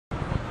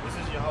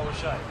Yahweh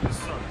Shai, his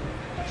son,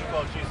 which you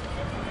call Jesus.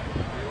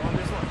 You want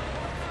this one?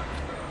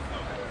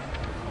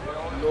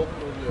 No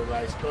problem. I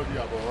study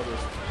about all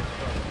those things.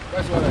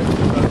 That's what I do.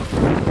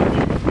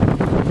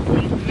 When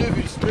you believe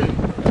in Spain,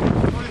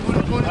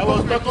 I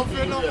was talking to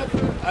you there.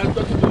 I'm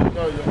talking to you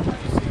now. You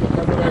see your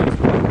camera is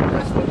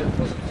that's what they're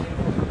supposed to do.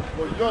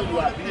 But you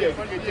are being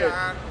educated.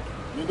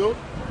 You know,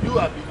 you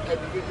are being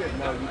educated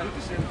now. You do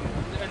the same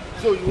thing.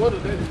 So you want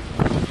to tell me.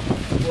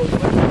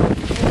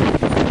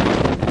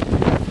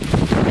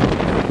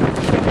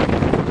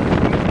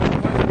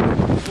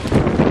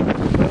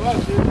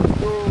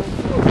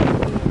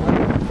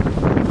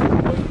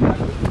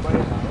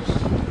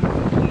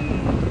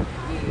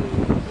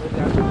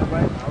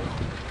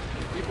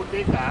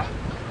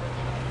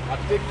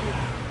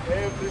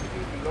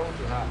 Everything belongs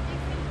to her.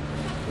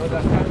 You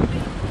understand?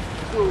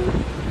 So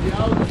the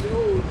house is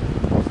old,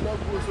 it's not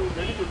good, so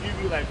they need to give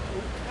you like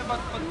food. Yeah, but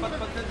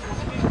that's the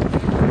thing.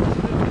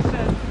 You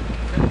said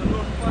that the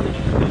Lord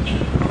punished the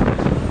nation.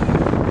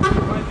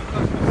 Why?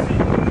 Because we sin.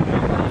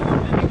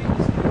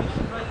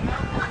 Right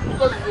now?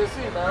 Because it's a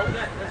sin now.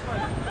 Yeah, that's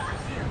right.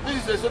 This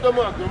is a Sodom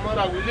and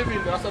Gomorrah. We live in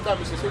Asadam,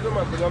 it's a Sodom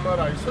and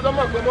Gomorrah. Sodom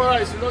and Gomorrah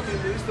is not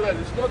in Israel,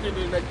 it's not in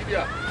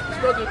Nigeria,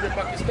 it's not in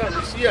Pakistan,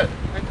 it's here.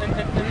 And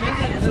we live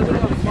in Sodom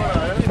and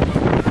Gomorrah.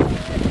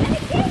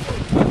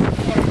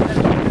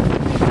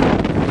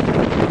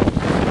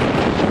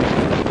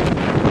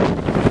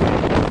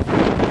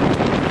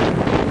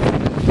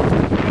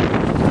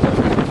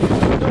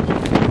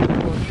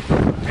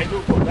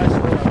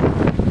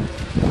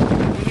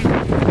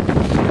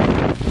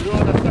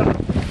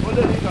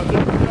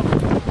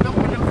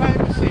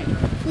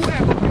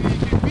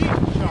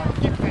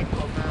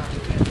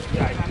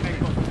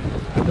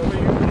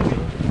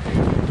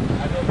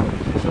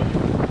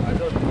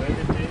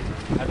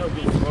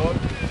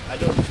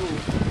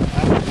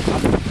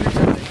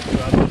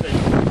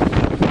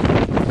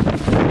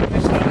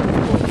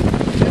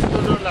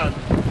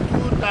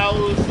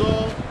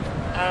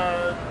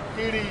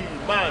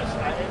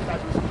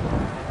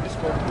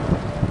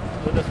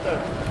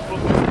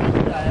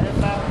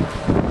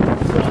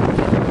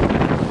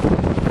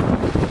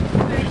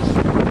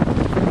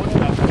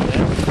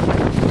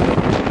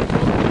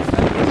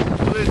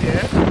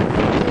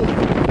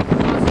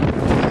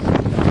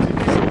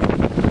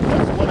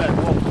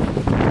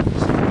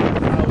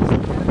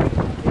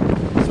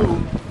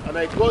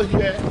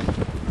 Here,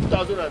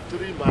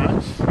 2003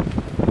 March,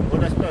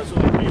 understand? So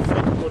I've been in 40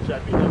 countries,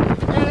 I've been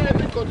in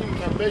every country you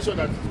can mention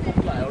that is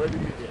popular, I already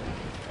been there.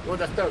 You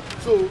understand?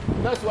 So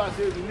that's why I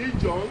say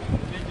religion.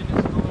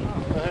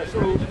 So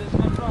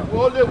we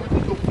only we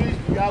need to please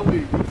Yahweh,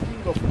 the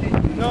King of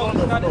Kings. No,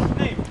 it's not his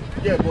name.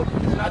 Yeah, but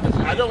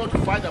I don't want to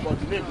fight about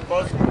the name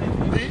because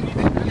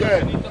yeah.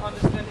 You need to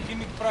understand the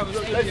unique province.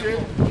 Let's say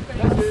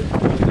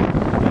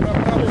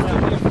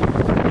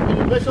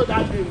mention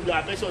that name, you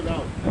are mentioned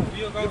now.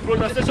 The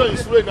pronunciation is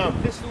straight now.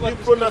 The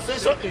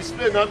pronunciation is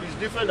straight now is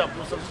different than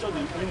pronunciation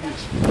in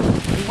English.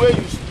 The way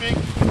you speak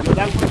your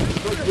language is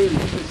not very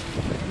English.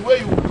 The way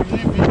you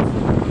believe it,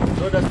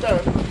 you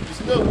understand?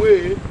 It's no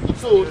way.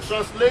 So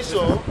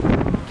translation,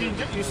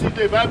 you see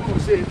the Bible will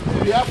say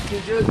we have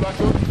King James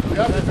version, we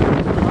have the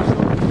version,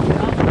 we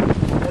have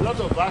a lot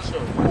of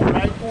versions.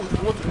 Right? Who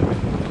want to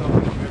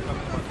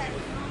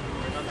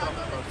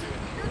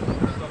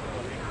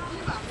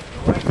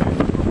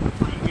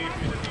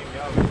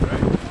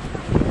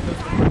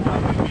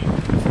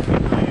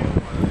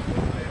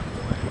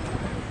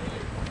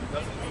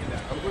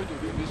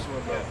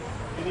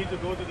to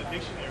go to the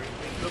dictionary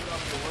and look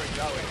up the word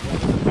Yahweh.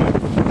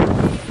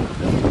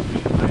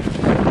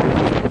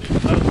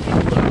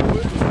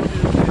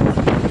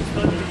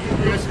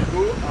 Years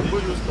ago, I'm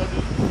going to study.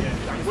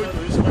 I'm going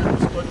to Israel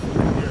to study for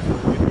 2 years.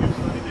 If you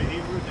study the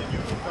Hebrew, then you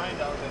will find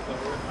out that the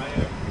word I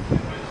am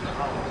is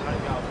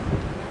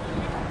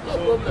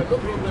Yahweh.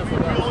 No problem for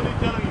that. We're only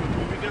telling you,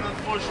 we cannot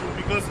force you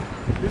because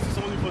this is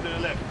only for the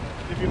elect.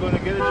 If you're going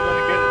to get it, you're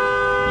going to get it.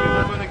 If you're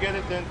not going to get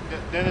it,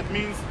 then it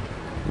means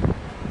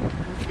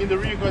in the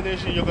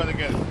reincarnation you're gonna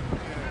get it,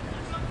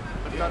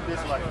 but not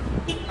this life.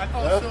 And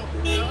also,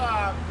 the name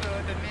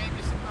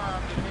is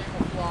the name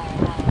of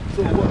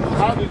so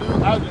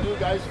how did you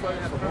guys find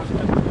the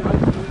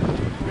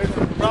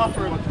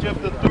Proverbs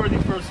chapter 30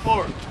 verse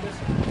 4.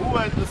 Who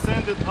had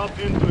ascended up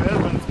into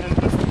heavens and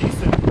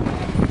descended?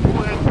 Who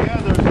had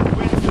gathered the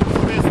winds in his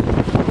fist?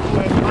 Who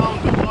had bound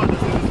the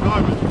waters in his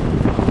garment?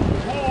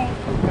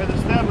 Who had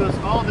established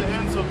all the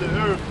ends of the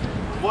earth?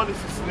 What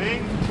is his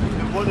name?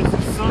 And what is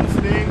his son's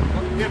name?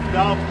 If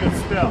thou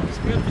canst tell. It's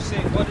good to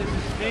say, what is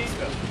his name?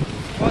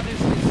 What is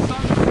his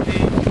son's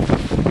name?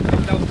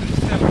 If thou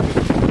canst tell.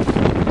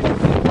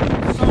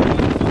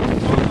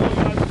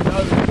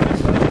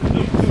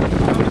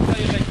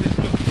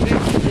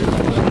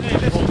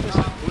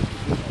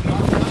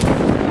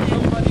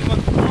 Somebody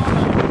wants to call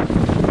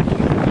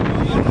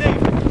on your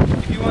name.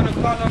 If you want to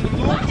call on the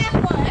Lord, you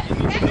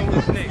need to know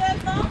his name.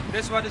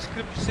 That's why the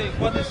scripture says,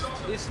 what is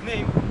his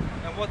name?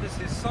 And what is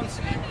his son's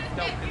name, if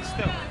thou canst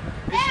tell.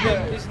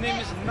 His name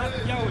is not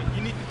Yahweh.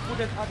 You need to put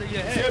that out of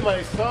your head. Say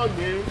my son's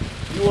name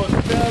He was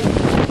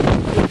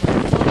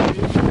telling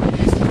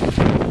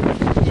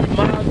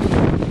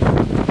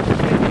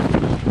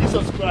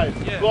Jesus Christ.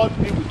 Yeah. God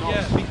be with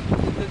us.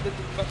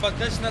 Yeah, but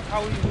that's not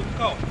how it would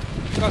come.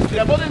 Because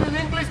Yeah, but in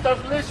English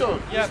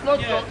translation, Yeah, it's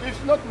not yeah.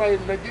 it's not my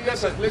Nigerian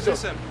translation.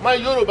 listen. My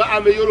Yoruba,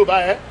 I'm a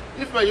Yoruba.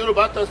 If my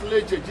Yoruba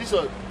translates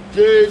Jesus,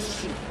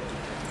 Jesus.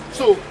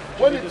 So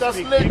when it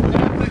translates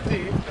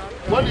everything,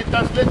 when it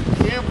translates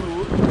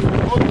Hebrew, you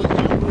go to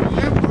Hebrew.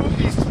 Hebrew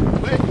is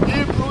where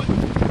Hebrew,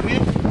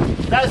 Greek.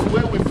 That's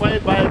where we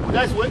find Bible.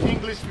 That's where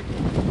English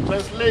people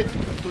translate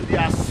to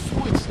their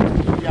switch to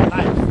their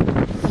life.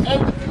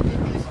 Everything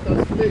English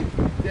translate,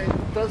 they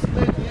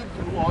translate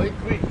Hebrew or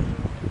Greek.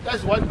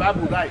 That's what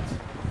Bible writes.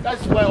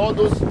 That's why all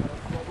those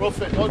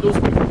prophets, all those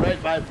people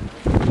write Bible.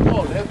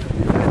 All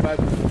everything write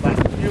Bible by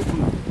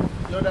Hebrew.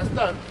 You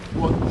understand?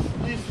 But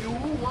if you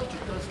want to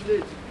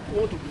translate, you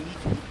want to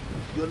believe,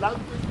 your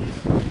language is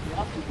you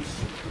have to be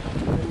sweet.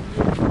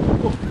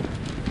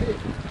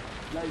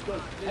 Like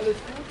that.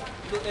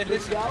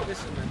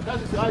 listen, man. That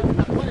is how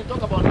when you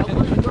talk about language,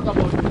 when you talk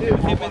about the name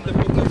Even the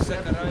book of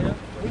Zechariah.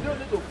 we don't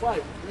need to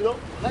fight, you know.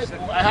 Like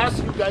I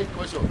ask you guys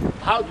question,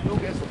 how do you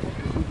get support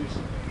to do this?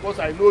 Because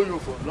I know you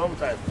for a long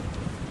time.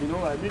 You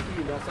know, I meet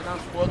you in the second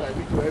sport, I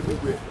meet you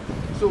everywhere.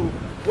 So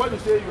when you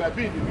say you are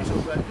being the mission,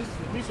 like this is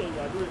the mission you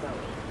are doing now.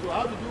 So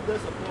how did you get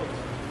support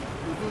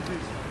to do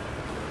this?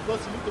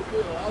 Because you need to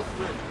pay your house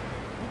rent,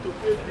 you need to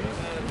pay this,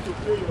 you need to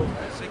pay your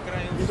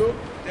Zechariah, you know,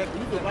 you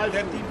need to buy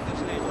food.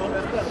 You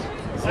understand?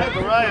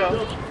 Zechariah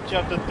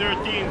chapter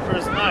 13,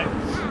 verse 9.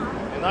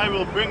 And I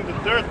will bring the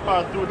third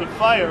part through the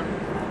fire,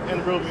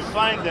 and will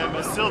refine them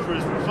as silver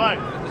is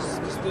refined. This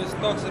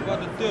talks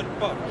about the third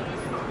part.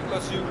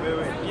 Because you,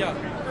 yeah,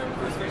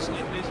 verse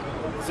 8,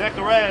 please.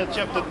 Zechariah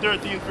chapter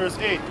 13, verse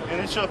 8.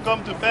 And it shall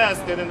come to pass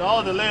that in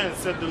all the land,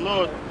 said the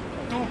Lord,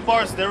 2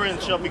 parts therein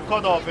shall be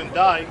cut off and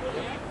die,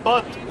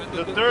 but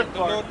the third The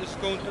part, Lord is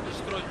going to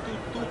destroy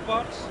two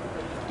parts,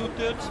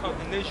 2/3 of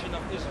the nation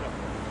of Israel.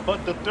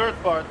 but the third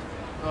part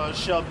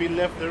shall be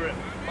left therein.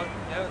 But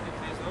yeah,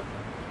 please, Lord.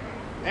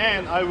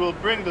 And I will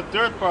bring the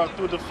third part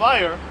through the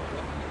fire,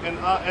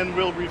 and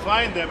will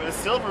refine them as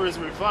silver is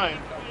refined,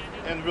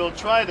 and will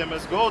try them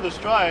as gold is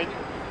tried.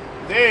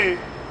 They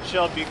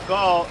shall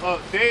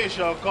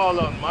call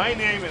on my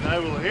name, and I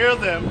will hear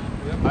them,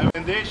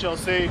 and they shall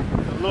say,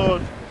 the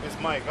Lord is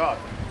my God.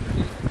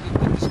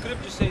 The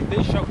scripture says,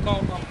 they shall call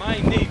on my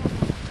name,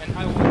 and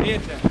I will hear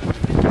them.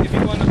 If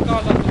you want to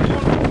call on the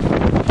Lord,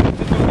 you need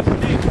to know his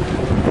name.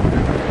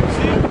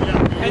 See?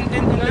 And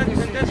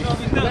that's how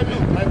we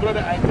know. My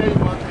brother, I tell you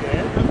one thing.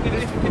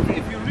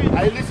 If you read,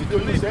 I listen to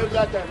you every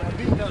time. I've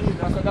been to you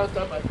that's another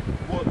time.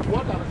 But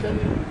what I'm telling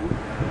you,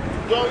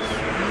 don't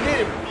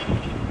name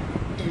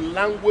in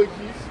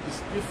languages is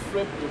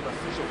different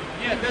pronunciation.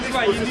 yeah, that's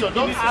why you need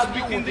to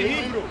speak in the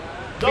Hebrew.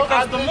 Don't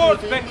Because the argue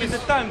Lord with back in English.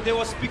 the time, they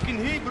were speaking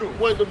Hebrew.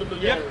 Wait, no,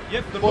 yeah.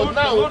 Yep, the But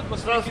now, Lord was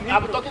speaking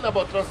I'm Hebrew. talking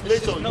about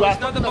translation. No, You are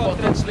it's not talking about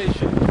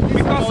translation. It's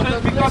Because,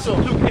 about because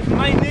translation. look, if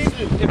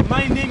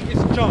my name is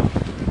John,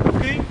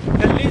 okay,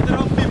 and later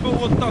on people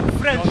will talk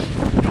French.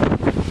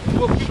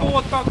 Well, people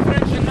will talk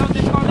French, and now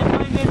they call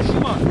my name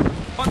Juan.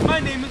 But my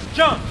name is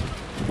John.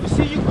 You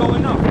see, you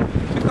going up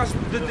because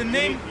the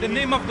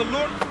name of the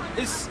Lord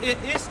is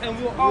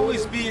and will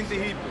always be in the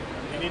Hebrew.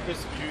 You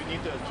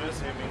need to address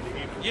him in the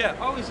Hebrew. Yeah,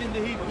 always in the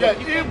Hebrew. Yeah,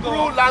 You can go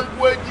Hebrew up.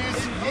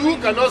 languages, you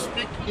cannot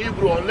speak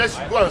Hebrew unless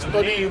you go and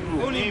study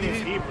Hebrew. The name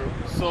is Hebrew,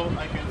 so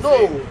I can No.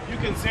 say, you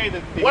can say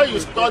that the When you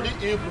Hebrew study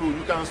word. Hebrew,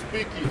 you can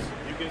speak it.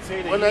 You can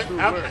say the When Hebrew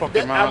word.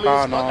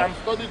 I'm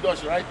studying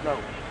Dutch right now.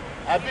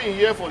 I've been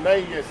here for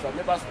 9 years. I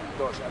never speak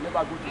Dutch. I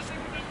never go to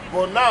school.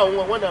 But now,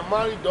 when I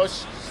marry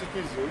Dutch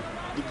citizen,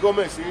 the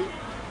government say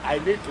I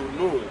need to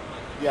know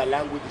their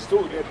language.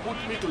 So they put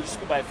me to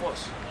school by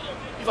force.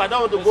 If I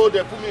don't want to go,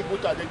 they put me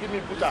Buta. They give me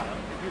Buta.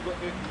 If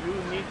you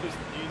need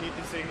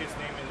to say his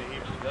name in the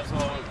Hebrew. That's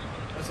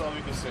all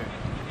we can say.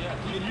 Yeah,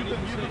 You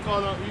can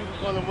call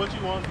him what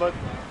you want, but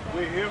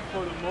we're here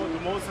for the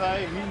Most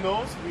High. He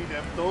knows. We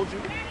have told you.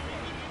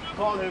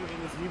 Call him in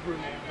his Hebrew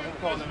name.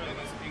 Don't call him in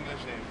his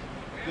English name.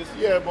 Just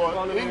Yeah, call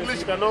but him in his English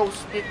Hebrew. cannot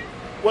speak.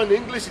 When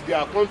English is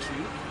their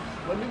country,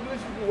 when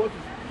English people want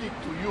to speak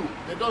to you,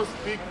 they don't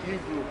speak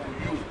Hebrew to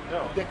you.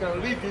 No. They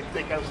can read it,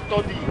 they can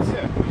study it.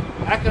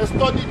 Yeah. I can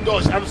study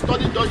Dutch. I'm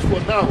studying Dutch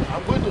for now.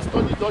 I'm going to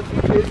study Dutch in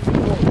 8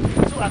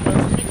 months, so I can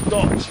speak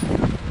Dutch.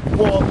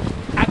 But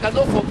I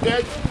cannot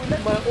forget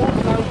my own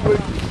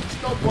language.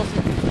 It's not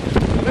possible.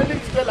 Many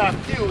people are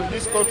killed in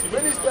this country.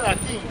 Many people are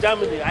killed in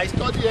Germany. I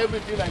study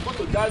everything. I go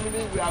to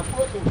Germany. We are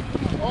going to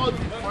all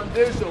the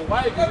foundation.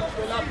 Why the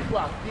Israeli people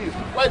are killed?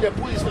 Why they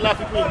put Israeli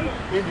people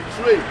in the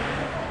train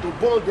to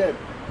burn them?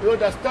 You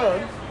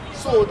understand?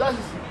 So that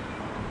is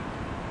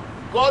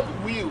God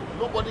will.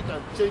 Nobody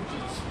can change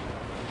it.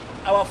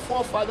 Our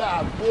forefathers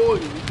are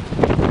going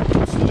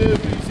to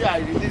slavery. Say, I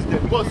release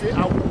them. God say,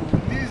 I will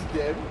release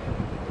them.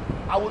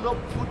 I will not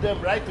put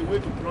them right away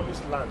to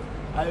promised land.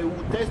 I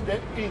will test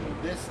them in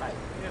their side.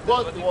 Yes,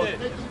 God that's what was he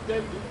did. taking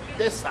them in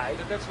their side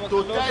That's what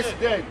to the Lord test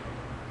did. them.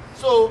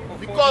 So For 4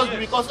 because years.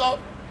 because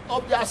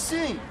of their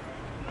sin,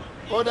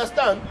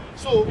 Understand?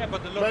 So, Yeah,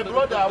 but my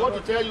brother, I want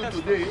to tell you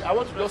today, I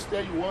want to just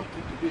tell you one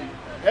thing today.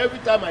 Every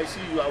time I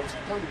see you, I will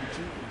stand with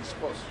you to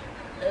discuss.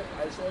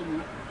 I saw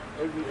you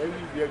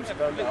everywhere you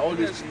stand, I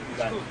always see you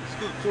guys.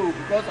 So,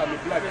 because I'm a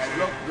black, I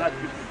love black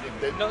people.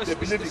 They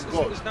believe in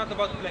God. It's not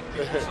about black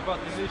people, it's about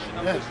the nation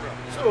of Israel.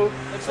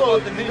 So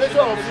the nation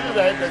of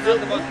Israel, they say,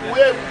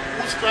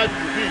 which tribe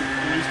you be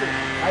in Israel?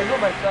 I know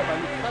my tribe,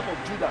 I'm the tribe of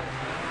Judah.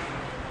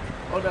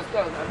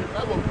 Understand? I'm the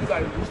tribe of Judah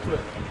in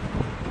Israel.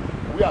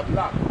 We are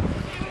black.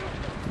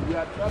 We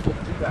are tribe of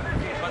Judah.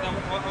 But I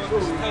want to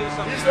tell you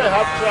something. Israel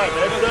have tribe,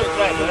 every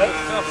tribe,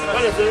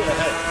 What is it?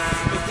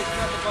 It's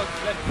not about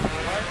black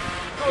people, right?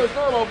 No, it's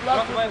not about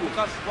black people.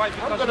 Why?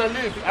 I'm gonna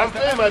live. I'm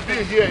paying my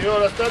bill here. You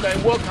understand? I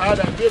work hard.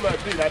 I pay my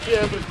bill. I pay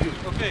everything.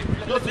 Okay,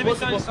 let me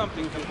tell you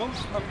something. The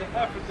most of the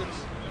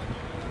Africans,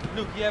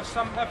 look, you have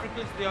some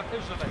Africans, they are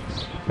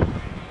Israelites.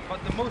 But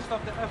the most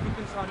of the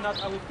Africans are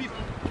not our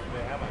people.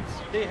 They're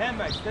Hamites. They're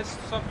Hamites. That's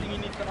something you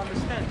need to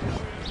understand.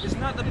 It's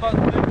not about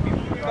black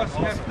people because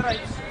you have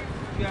tribes.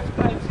 You have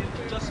tribes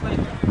just like,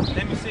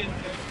 let me say, the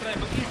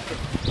tribe of Ephraim.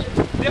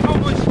 They're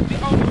almost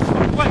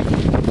white,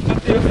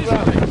 but they're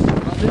Israelites.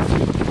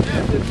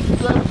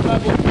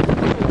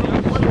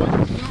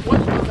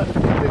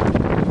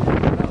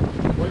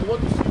 When you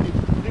want to see the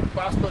big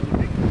pastor, the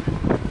big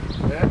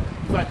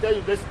if I tell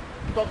you let's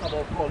talk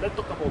about God, let's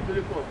talk about the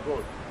miracle of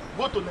God.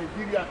 Go to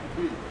Nigeria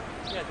today.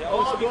 Yeah,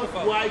 all those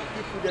white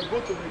people, they go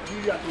to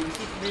Nigeria to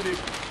receive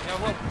miracle.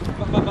 Yeah,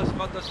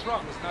 but that's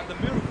wrong. It's not the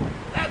miracle.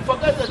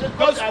 Forget that.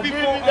 Those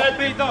people are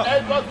paid up.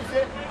 God to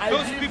say,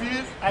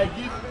 I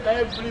give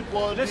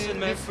everybody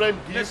different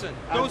gifts. Listen,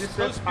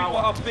 those people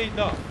are paid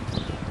up.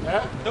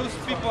 Yeah? Those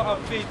people are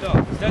paid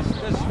up. That's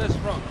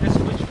wrong. That's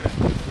witchcraft.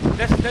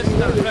 That's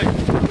not right.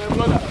 My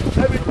brother,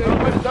 everything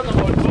when you talk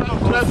about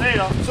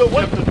Isaiah, so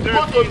what chapter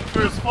 13,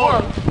 verse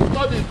 4.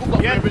 Study the book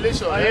of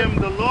Revelation. I am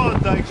the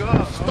Lord thy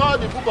God.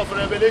 Study the book of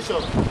Revelation.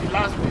 The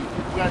last week.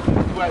 We are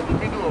in the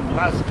middle of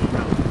last week.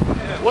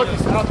 Yeah, what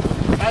is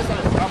happening? Isaiah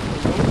is happening.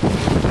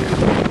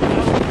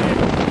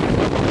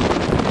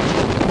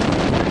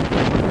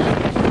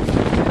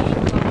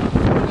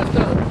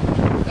 Understand?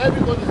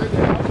 Everybody says they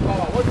have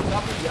power. What is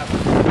happening?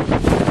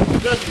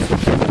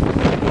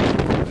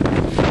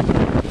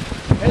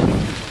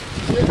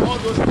 They are all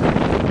those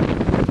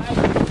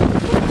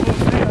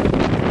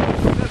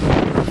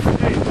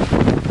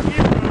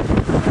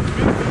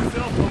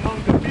himself among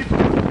the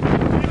people.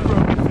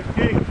 Ephraim is a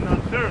gate, not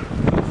dirt.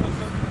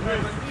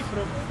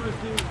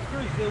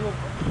 First they were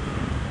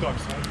Dark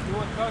side. they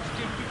were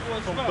dark-skinned people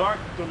as From well. dark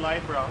to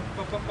light brown.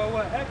 But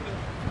what happened,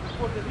 the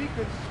Puerto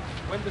Ricans,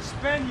 when the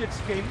Spaniards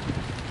came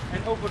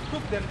and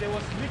overtook them, they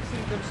was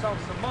mixing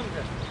themselves among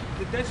them.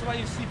 That's why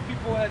you see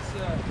people as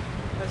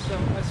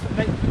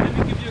like, let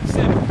me give you an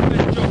example.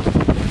 Ben Joe.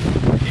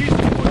 He's a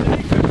Puerto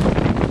Rican,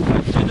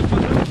 like Jennifer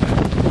Lopez.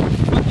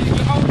 But you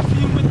always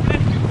see him with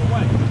black people.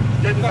 Why?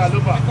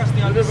 Because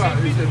they are the same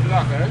is people. a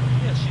black, eh?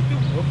 Yes, she do.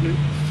 Okay.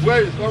 Where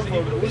is come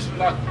from? Which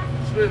black?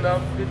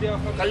 Suriname. They are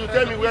from Can you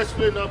tell me where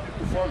Suriname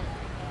people from?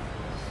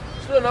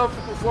 Suriname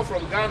people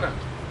from Ghana.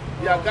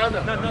 They are Ghana.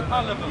 No, not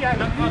all of them.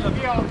 Not all of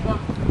them.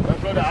 My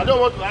brother, I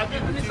don't want to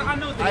argue with Listen, you. I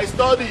know this. I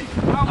study.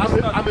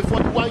 I'm a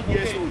 41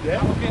 years Okay. old. Eh?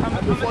 Okay, I'm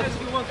a gonna ask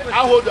you one question.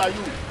 How old are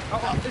you?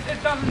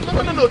 It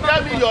doesn't. No.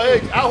 Tell me your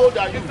age. How old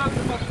are you? It's not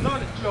about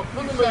knowledge. No.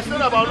 It's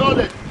not about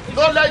knowledge.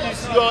 Knowledge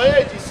is your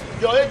age.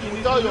 Your age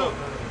will tell you.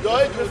 Your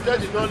age will tell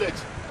the knowledge.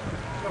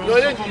 Your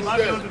age is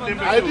there.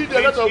 I did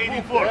a lot of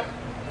books.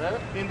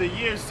 In the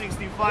year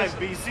 65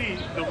 BC,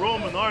 the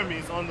Roman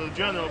armies under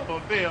General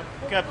Pompey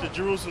captured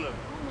Jerusalem.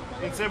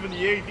 In 70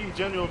 AD,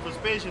 General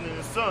Vespasian and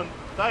his son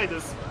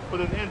Titus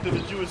put an end to the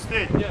Jewish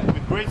state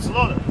with great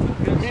slaughter.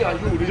 Me and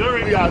you,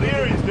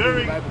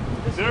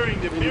 During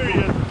the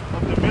period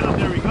of the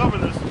military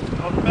governors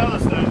of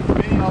Palestine,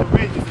 many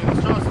outrages and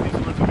atrocities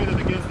were committed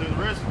against the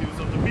residues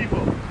of the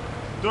people.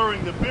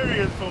 During the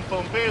period from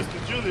Pompeius to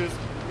Julius,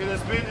 it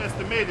has been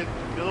estimated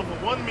that over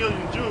 1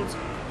 million Jews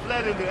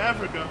fled into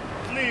Africa,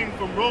 fleeing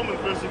from Roman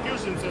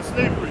persecutions and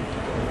slavery.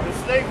 The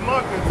slave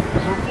markets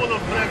were full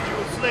of black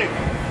Jewish slaves.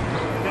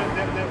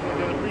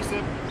 The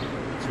precept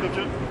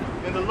scripture.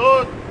 And the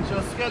Lord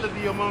shall scatter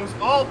thee amongst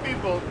all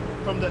people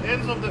from the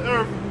ends of the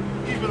earth,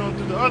 even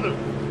unto the other.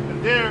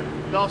 And there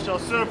thou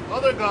shalt serve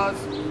other gods,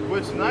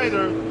 which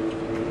neither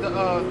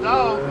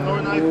thou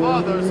nor thy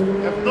fathers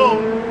have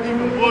known,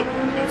 even wood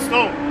and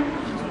stone.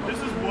 So this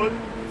is wood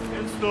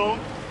and stone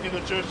in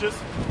the churches,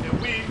 and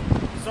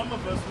some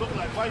of us look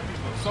like white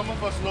people. Some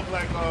of us look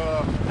like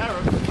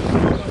Arabs.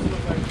 Some of us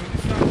look like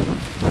Hindustani.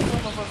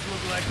 Some of us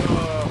look like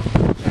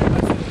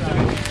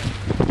Chinese.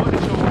 What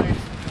is your white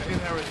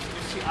inheritance?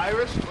 Is she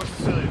Irish or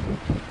Sicilian?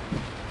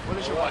 What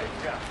is your wife?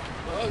 Yeah.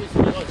 Well, it's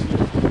not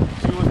here.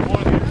 She was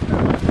born here.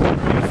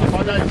 My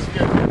father is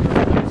here.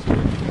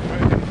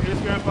 His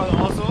grandfather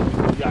also?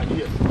 Yeah,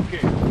 yes.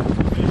 Okay.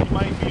 Then she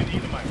might be an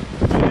Edomite.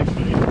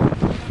 Actually,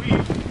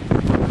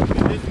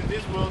 in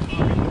this world,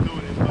 people are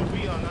doing it, but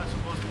we are not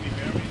supposed to be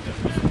married.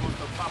 We're supposed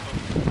to pop up.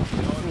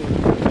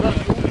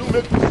 You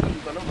make this, you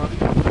cannot marry.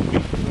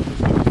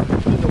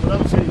 What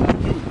I'm saying,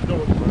 you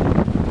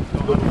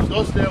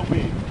does their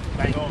way.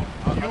 Like, you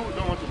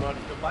don't want to marry.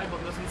 The Bible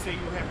doesn't say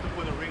you have to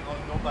put a ring on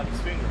nobody's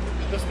finger.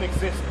 It doesn't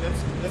exist.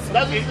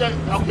 That is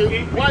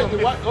okay.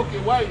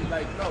 Why?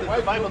 Like, no, why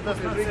the Bible do you does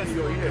put a not ring say in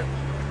your ear?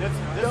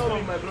 Tell me,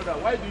 from, my brother,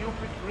 why do you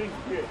put ring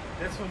here?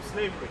 that's from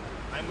slavery.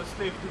 I'm a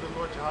slave to the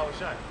Lord Jehovah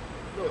Shai,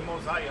 the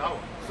Most High Yahweh.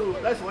 So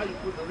that's why you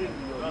put the ring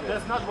in your ear.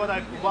 That's not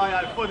why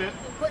I put it.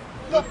 But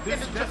look,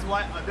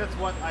 That's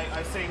what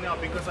I say now,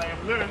 because I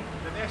have learned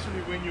that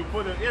actually when you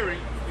put an earring,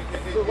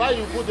 So why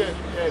you put the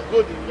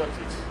gold in your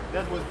teeth?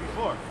 that was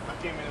before I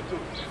came in the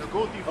tooth. The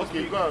gold teeth was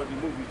Okay, go and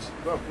remove it.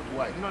 Go and put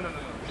white. No.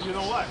 You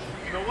know why?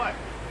 You know why?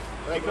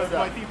 Because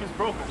my teeth is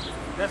broken.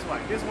 That's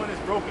why. This one is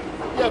broken.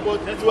 Yeah,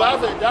 but That's you why.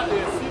 have a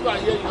silver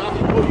here, you have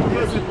a gold.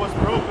 Because it was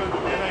broken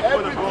and I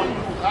put a Everything gold. you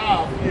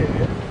have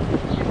here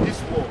in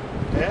this world,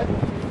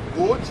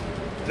 gold,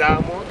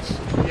 diamonds,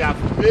 we have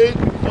made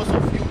because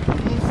of you.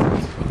 Use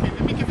it. okay,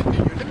 let me give it to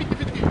you. Let me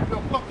give it to you.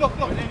 Look.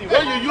 But anyway,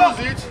 When you use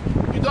it,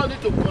 you don't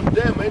need to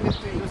condemn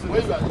anything.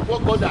 When you are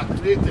what God has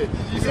created.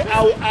 You say,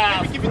 I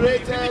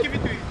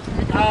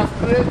have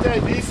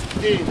created this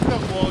thing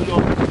for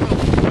your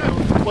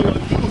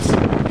use.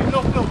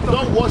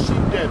 Don't worship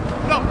them.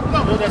 No.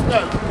 You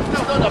understand? It's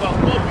not about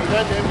God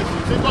behind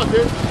everything. Say, God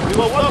says,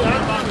 because what you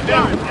have to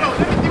No,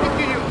 let me give it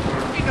to you.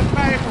 In the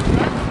Bible,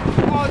 right?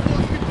 All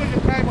those people in the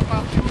Bible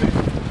are Jewish.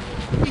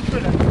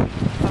 Israelites.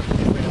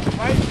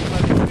 Right?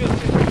 But they still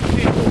say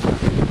Jacob.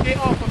 They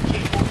are from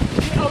Jacob.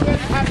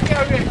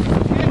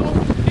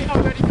 They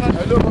already got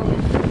Hello, mommy.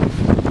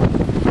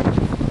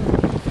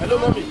 Hello,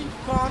 mommy.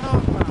 gone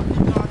off, man.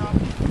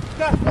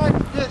 That's why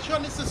they're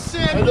showing it's the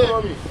same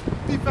Hello, thing. mommy.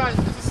 Because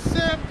it's the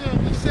same thing.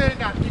 He's saying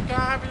that you can't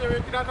have it,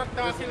 you cannot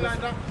talking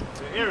like that.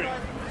 the earring.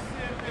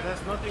 It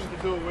has nothing to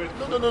do with.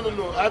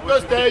 No. I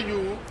just tell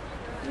you,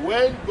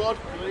 when God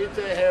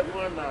created heaven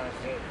and earth,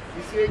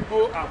 He said,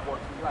 go and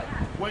multiply.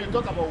 When you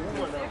talk about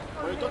woman now,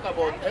 when you talk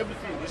about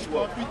everything in this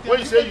world, when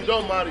you say you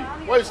don't marry,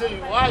 when you say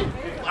why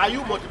are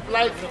you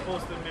multiplying? You're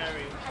supposed to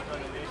marry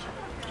another nation.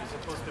 You're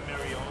supposed to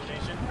marry your own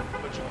nation,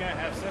 but you can't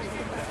have sex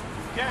with them.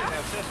 You can't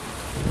have sex with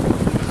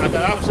them. I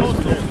can have sex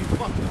with them.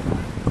 Fuck them.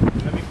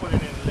 Let me put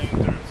it in lame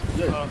terms.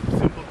 Yes.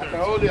 Simple terms. I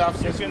can only have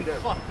sex you can with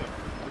them. fuck them,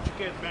 but you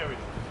can't marry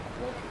them.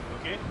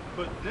 Okay?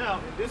 But now,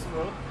 in this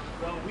world,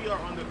 well, we are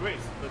under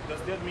grace. But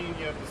does that mean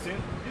you have to sin?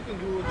 You can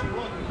do what you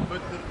want.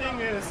 But the thing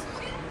is,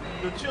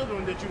 the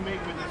children that you make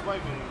with this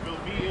wife will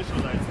be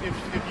Israelites.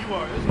 If you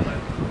are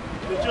Israelites,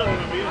 the children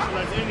will be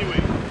Israelites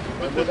anyway.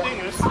 But the thing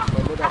is,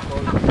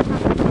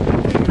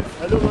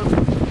 Hello, mommy.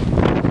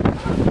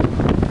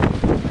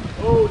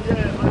 Oh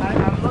yeah, but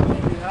I'm not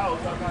in the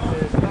house. I'm at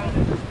the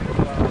standing.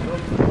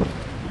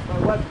 My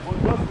wife was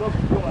just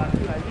go. I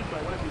think I need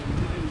my wife in the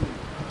living room.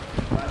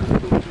 I don't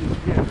know if she's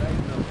here right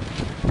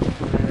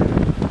now.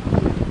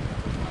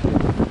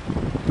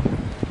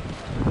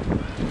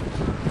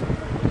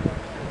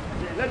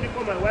 Let me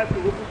call my wife to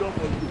open door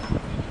for you.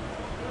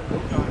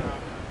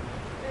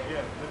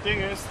 yeah, the thing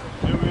is,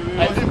 I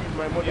live with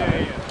my mother. Yeah.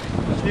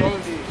 We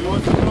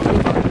was talking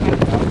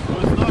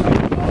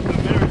about the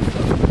marriage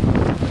stuff.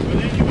 But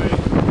anyway,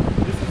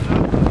 this is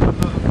not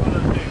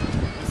another thing.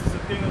 This is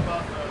a thing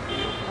about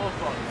your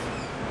forefathers.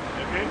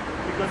 Okay?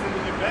 Because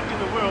back in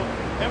the world,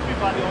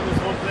 everybody on this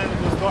whole planet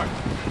was dark.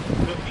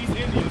 The East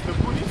Indians, the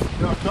Buddhists,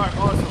 they are dark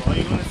also. Are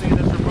you going to say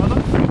that's your brother?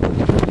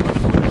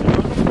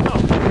 No.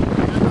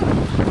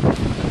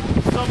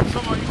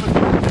 Some are even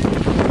darker than you.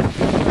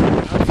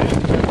 That's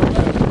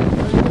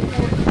it.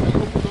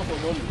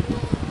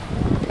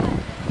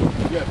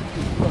 Yeah,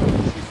 please go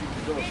and see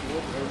if the door. She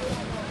won't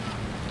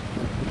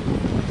enter.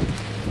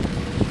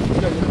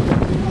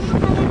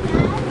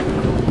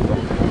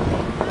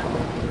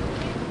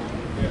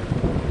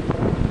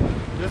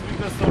 Just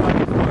because somebody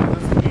is black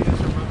doesn't mean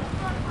it's your brother.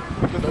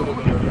 Because the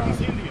Buddhi,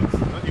 these Indians,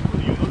 not the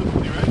Buddhi, you know the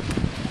Buddhi, right?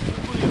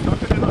 The Buddhi is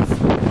darker than us.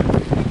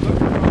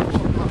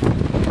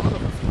 All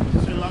of us.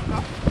 Sri Lanka,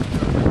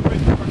 they're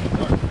pretty fucking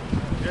dark.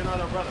 They're not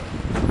our brother.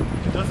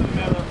 It doesn't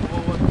matter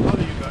what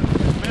color you got.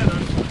 It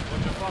matters what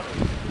your father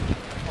is.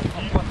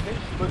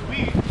 But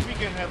we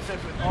can have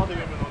sex with all the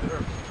women on the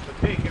earth. But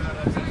they cannot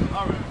have sex with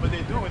our women. But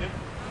they're doing it.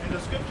 And the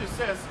scripture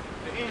says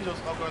the angels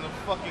are going to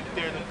fucking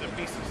tear them to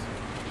pieces.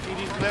 See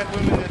these black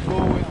women that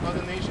go with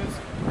other nations,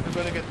 they're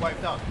going to get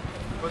wiped out.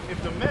 But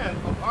if the man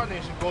of our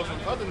nation goes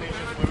with other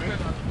nations' women,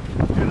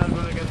 they're not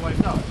going to get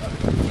wiped out.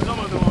 Some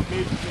of them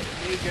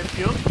may get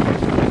killed.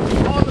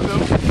 All of them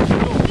will be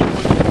put in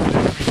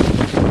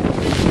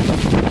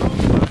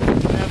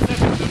and have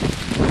sex with them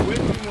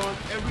when we want,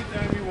 every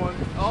time we want,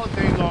 all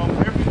day long,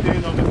 every day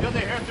long. Until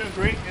their hair turns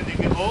gray and they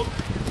get old,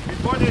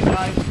 before they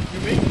die, you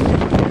make